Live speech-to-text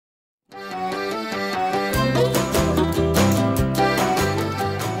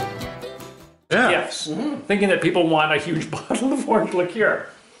press, thinking that people want a huge bottle of orange liqueur.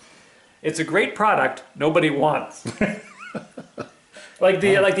 It's a great product nobody wants. like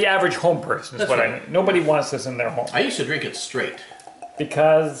the average home person is That's what right. I mean. Nobody wants this in their home. I used to drink it straight.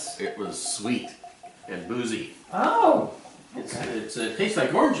 Because... It was sweet and boozy. Oh! It tastes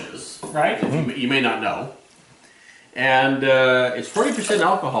like oranges. Right? You may not know. And it's 40%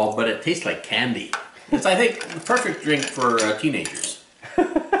 alcohol, but it tastes like candy. It's, I think, the perfect drink for teenagers.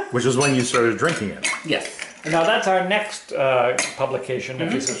 Which is when you started drinking it. Yes. Now that's our next publication,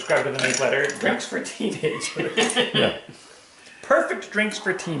 if you subscribe to the newsletter, Drinks for Teenagers. Yeah. Perfect drinks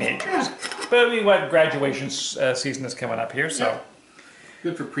for teenagers. But I mean, what graduation season is coming up here, so...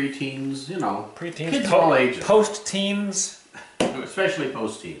 Good for preteens, you know. Preteens, kids of all ages. Post-teens. Especially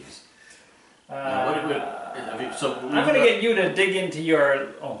post-teens. So I'm going to get you to dig into your...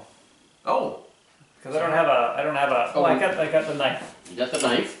 Oh. Because I don't have a... Oh, I got the knife. You got the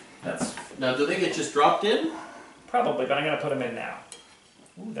knife. That's... Now, do they get just dropped in? Probably, but I'm going to put them in now.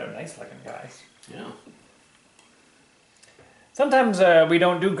 Ooh, they're nice looking guys. Yeah. Sometimes we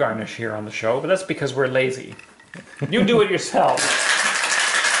don't do garnish here on the show, but that's because we're lazy. You do it yourself.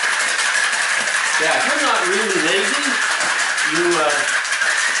 Yeah, if you're not really lazy,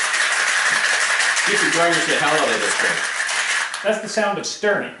 you can garnish the hell out of this thing. That's the sound of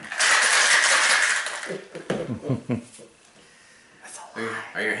stirring.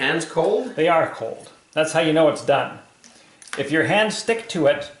 Are your hands cold? They are cold. That's how you know it's done. If your hands stick to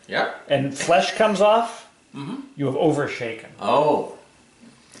it and flesh comes off, you have overshaken. Oh.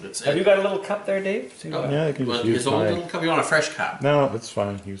 Have you got a little cup there, Dave? Yeah, I can just His use old my... little cup. You want a fresh cup? No, it's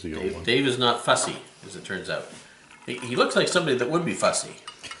fine. Use the old one. Dave is not fussy, as it turns out. He looks like somebody that would be fussy,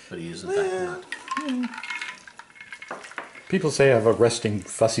 but he is in fact not. People say I have a resting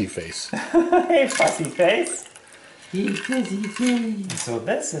fussy face. Hey, fussy face. So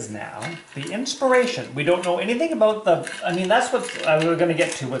this is now the inspiration. We don't know anything about the... I mean, that's what we're going to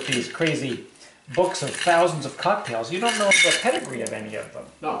get to with these crazy books of thousands of cocktails. You don't know the pedigree of any of them.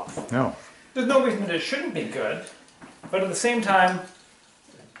 No. No. There's no reason that it shouldn't be good, but at the same time,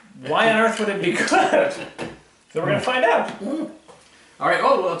 why on earth would it be good? So we're going to find out. All right.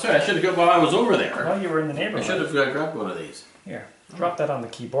 Oh, well, sorry. I should have got while I was over there. Well, you were in the I neighborhood. should have grabbed one of these. Here, drop that on the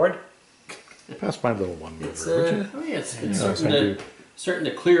keyboard. Pass my little one over, would you? Oh, yeah, it's thank you. starting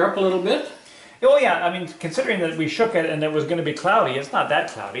to clear up a little bit. Oh yeah, I mean, considering that we shook it and it was going to be cloudy, it's not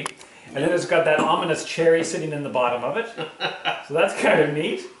that cloudy. And then it's got that ominous cherry sitting in the bottom of it. So that's kind of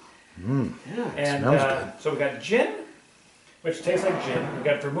neat. Yeah. And smells good. so we got gin, which tastes like gin. We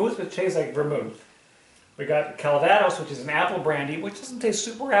got vermouth, which tastes like vermouth. We got Calvados, which is an apple brandy, which doesn't taste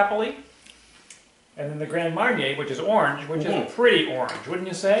super appley. And then the Grand Marnier, which is orange, which is pretty orange, wouldn't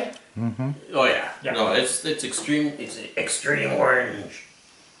you say? Oh yeah. Yeah. No, it's extreme. It's extreme orange.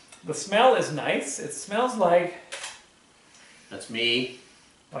 The smell is nice. It smells like That's me.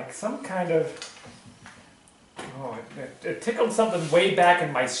 some kind of... Oh, it tickled something way back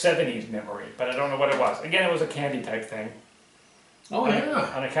in my 70s memory, but I don't know what it was. Again, it was a candy type thing. Oh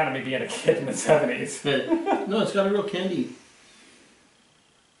yeah. On account of me being a kid in the 70s. No, it's got a real candy.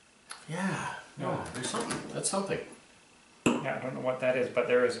 Yeah. No, there's something. That's something. Yeah, I don't know what that is, but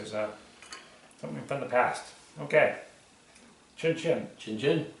there is. There's something from the past. Okay. Chin chin. Chin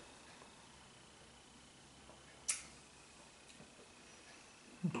chin.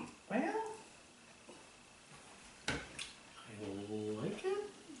 Well, I like it.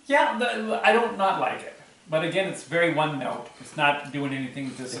 yeah, I don't not like it. But again, it's very one note. It's not doing anything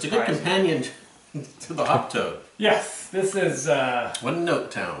to surprise It's a good companion to the hop toad. Yes, this is... One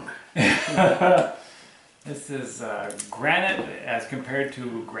note town. This is granite as compared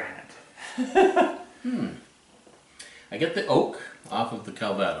to granite. I get the oak off of the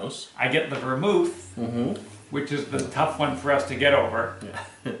Calvados. I get the vermouth, which is the tough one for us to get over.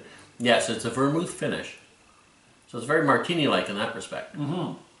 Yeah. Yes, it's a vermouth finish. So it's very martini-like in that respect.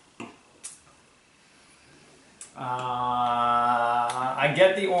 I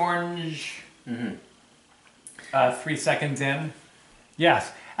get the orange 3 seconds in.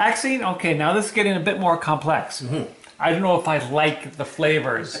 Yes. Actually, okay, now this is getting a bit more complex. I don't know if I like the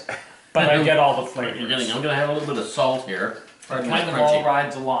flavors, but I get all the flavors. I'm going to have a little bit of salt here. It kind of all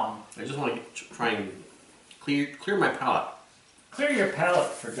rides along. I just want to try and clear my palate. Clear your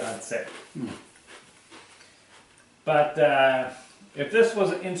palate, for God's sake. But if this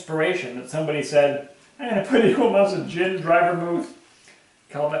was an inspiration that somebody said, I'm going to put equal amounts of gin, dry vermouth,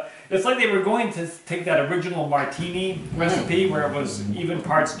 it's like they were going to take that original martini recipe where it was even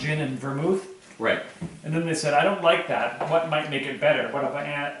parts gin and vermouth. Right. And then they said, I don't like that. What might make it better? What if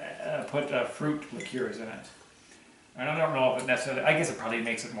I put fruit liqueurs in it? And I don't know if it necessarily... I guess it probably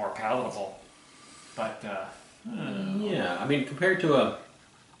makes it more palatable. But Yeah, I mean, compared to a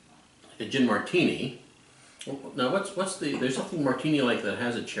gin martini. Now, what's the? There's something martini like that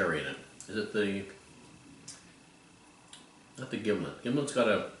has a cherry in it. Is it the? Not the gimlet. Gimlet's got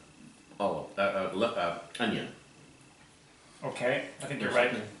a olive, onion. okay, I think you're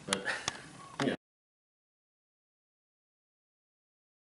right. But